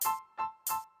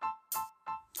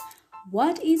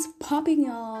What is popping,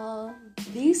 y'all?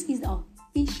 This is the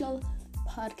official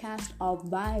podcast of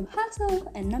Vibe Hustle,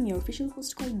 and I'm your official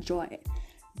host called Joy.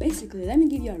 Basically, let me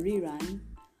give you a rerun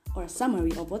or a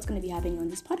summary of what's going to be happening on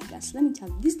this podcast. Let me tell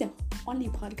you, this is the only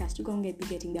podcast you're going to be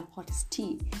getting the hottest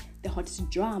tea, the hottest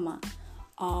drama,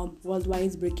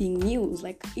 worldwide breaking news.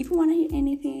 Like, if you want to hear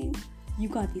anything, you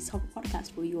got this hot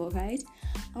podcast for you, alright?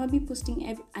 I'm gonna be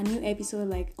posting a new episode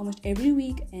like almost every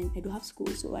week, and I do have school,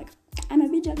 so like I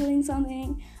might be juggling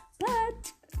something,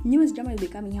 but newest drama will be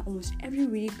coming here almost every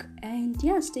week. And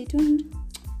yeah, stay tuned.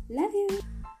 Love you.